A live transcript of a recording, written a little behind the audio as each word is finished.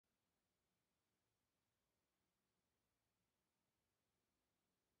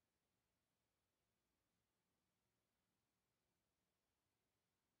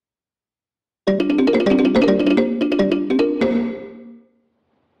Thanks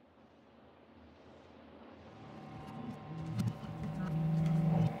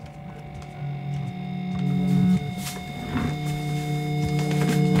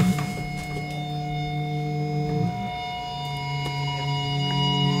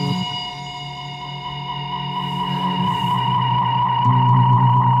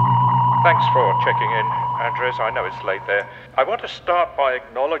for checking in, Andrés. I know it's late there. I want to start by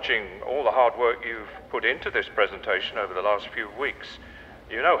acknowledging all the hard work you've put into this presentation over the last few weeks.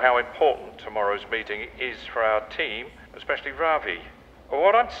 You know how important tomorrow's meeting is for our team, especially Ravi.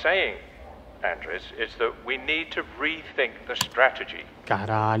 What I'm saying, Andrés, is that we need to rethink the strategy.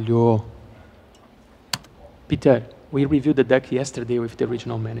 Caralho. Peter, we reviewed the deck yesterday with the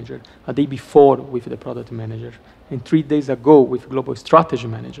regional manager, a day before with the product manager, and 3 days ago with global strategy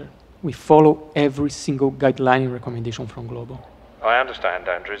manager. We follow every single guideline and recommendation from Global. I understand,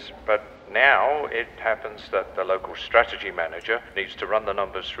 Andrés, but now it happens that the local strategy manager needs to run the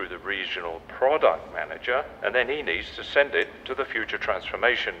numbers through the regional product manager, and then he needs to send it to the future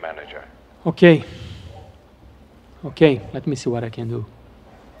transformation manager. Okay. Okay, let me see what I can do.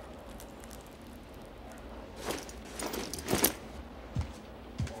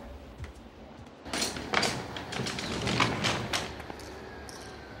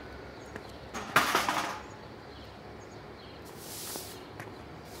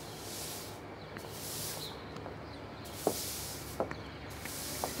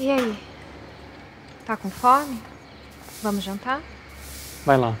 E aí? Tá com fome? Vamos jantar?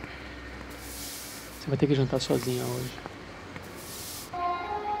 Vai lá. Você vai ter que jantar sozinha hoje.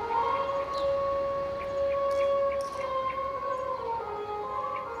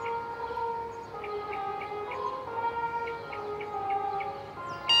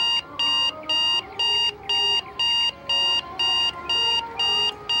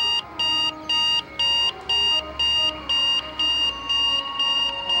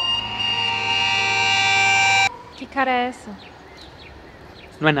 Que cara é essa?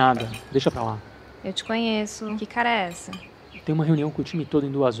 Não é nada, deixa pra lá. Eu te conheço. Que cara é essa? Tem uma reunião com o time todo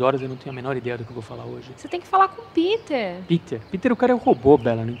em 2 horas e eu não tenho a menor ideia do que eu vou falar hoje. Você tem que falar com o Peter. Peter, o cara é um robô,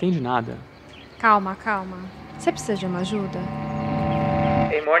 Bella, não entende nada. Calma, calma. Você precisa de uma ajuda?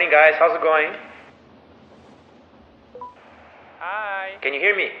 Hey, morning guys, how's it going? Hi. Can you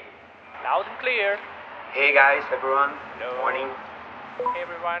hear me? Loud and clear. Hey guys, everyone. Hello. Morning. Hey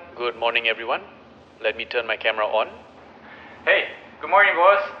everyone. Good morning, everyone. Let me turn my camera on. Hey, good morning,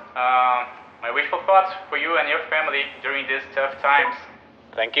 boss. My wishful thoughts for you and your family during these tough times.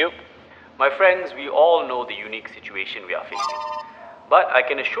 Thank you. My friends, we all know the unique situation we are facing. But I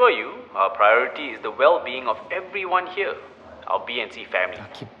can assure you, our priority is the well-being of everyone here, our BNC family.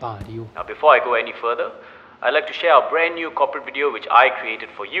 Que pariu. Now, before I go any further, I'd like to share our brand new corporate video which I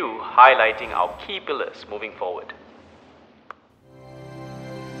created for you, highlighting our key pillars moving forward.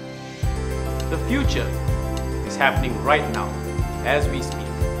 The future is happening right now, as we speak.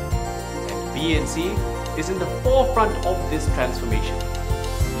 And BNC is in the forefront of this transformation,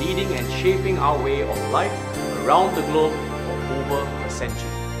 leading and shaping our way of life around the globe for over a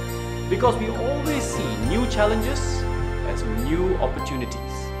century. Because we always see new challenges as new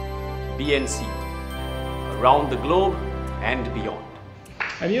opportunities. BNC, around the globe and beyond.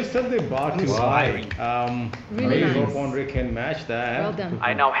 And you set the bar too high. Really I nice. hope André can match that. Well done.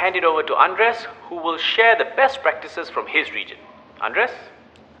 I now hand it over to Andrés, who will share the best practices from his region. Andrés?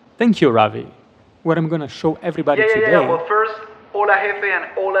 Thank you, Ravi. What I'm gonna show everybody today... Yeah. Well, first, hola jefe and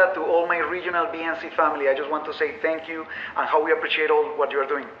hola to all my regional BNC family. I just want to say thank you and how we appreciate all what you're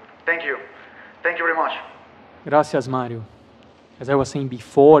doing. Thank you. Thank you very much. Gracias, Mario. As I was saying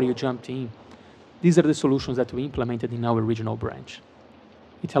before you jumped in, these are the solutions that we implemented in our regional branch.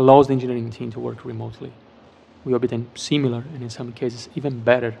 It allows the engineering team to work remotely. We obtain similar, and in some cases, even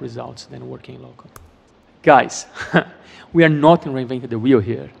better results than working local. Guys, we are not reinventing the wheel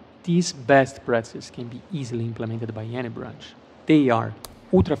here. These best practices can be easily implemented by any branch. They are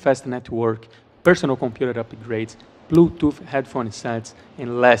ultra-fast network, personal computer upgrades, Bluetooth headphone sets,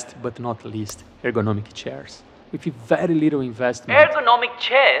 and last but not least, ergonomic chairs. With very little investment... Ergonomic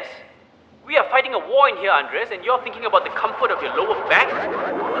chairs? We are fighting a war in here, Andrés, and you're thinking about the comfort of your lower back?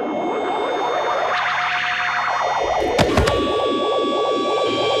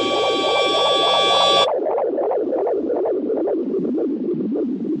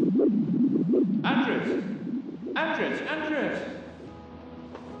 Andrés!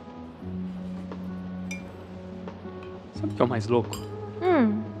 Sabe o que é o mais louco?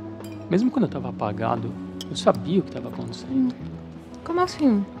 Mesmo quando eu estava apagado, eu sabia o que estava acontecendo. Como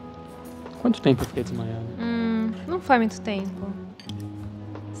assim? Quanto tempo eu fiquei desmaiado? Não foi muito tempo.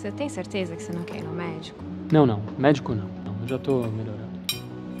 Você tem certeza que você não quer ir no médico? Não, não. Médico não. Não, eu já tô melhorando.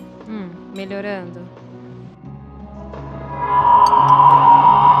 Melhorando.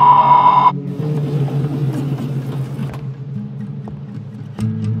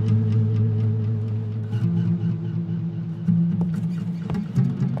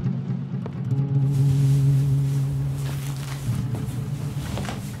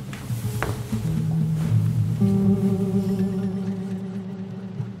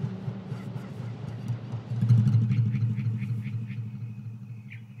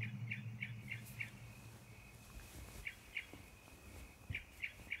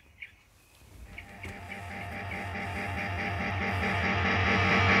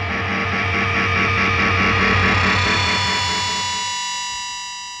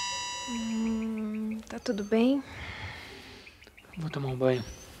 Tá tudo bem? Vou tomar um banho.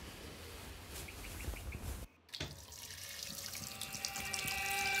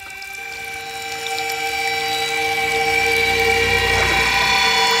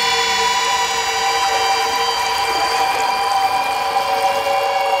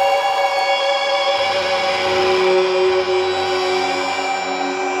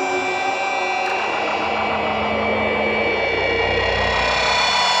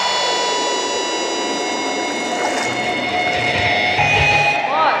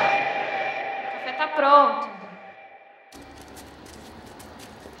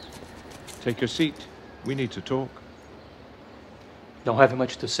 Take your seat. We need to talk. Don't have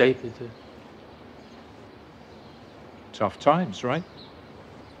much to say, Peter. Tough times, right?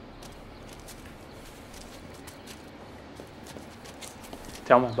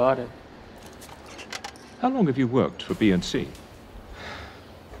 Tell me about it. How long have you worked for B&C?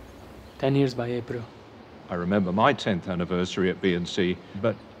 10 years by April. I remember my 10th anniversary at B&C,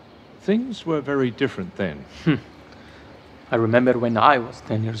 but things were very different then. I remember when I was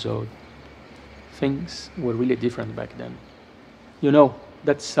 10 years old. Things were really different back then. You know,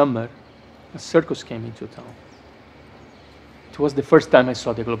 that summer, a circus came into town. It was the first time I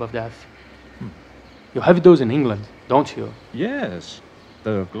saw the Globe of Death. You have those in England, don't you? Yes,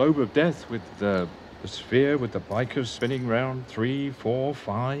 the Globe of Death with the sphere with the bikers spinning round, 3, 4,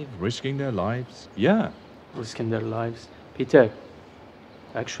 5, risking their lives. Yeah. Risking their lives. Peter,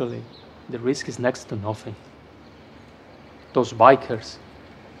 actually, the risk is next to nothing. Those bikers,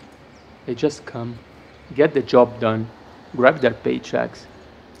 they just come, get the job done, grab their paychecks,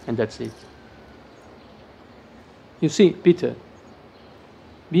 and that's it. You see, Peter,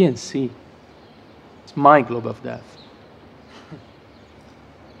 B&C, it's my Globe of Death.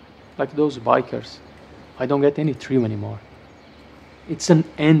 Like those bikers, I don't get any thrill anymore. It's an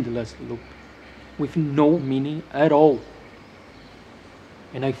endless loop with no meaning at all.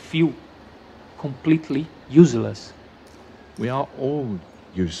 And I feel completely useless. We are all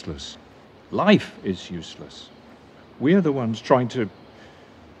useless. Life is useless. We're the ones trying to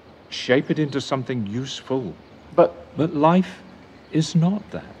shape it into something useful. But life is not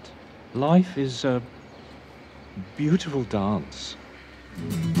that. Life is a beautiful dance.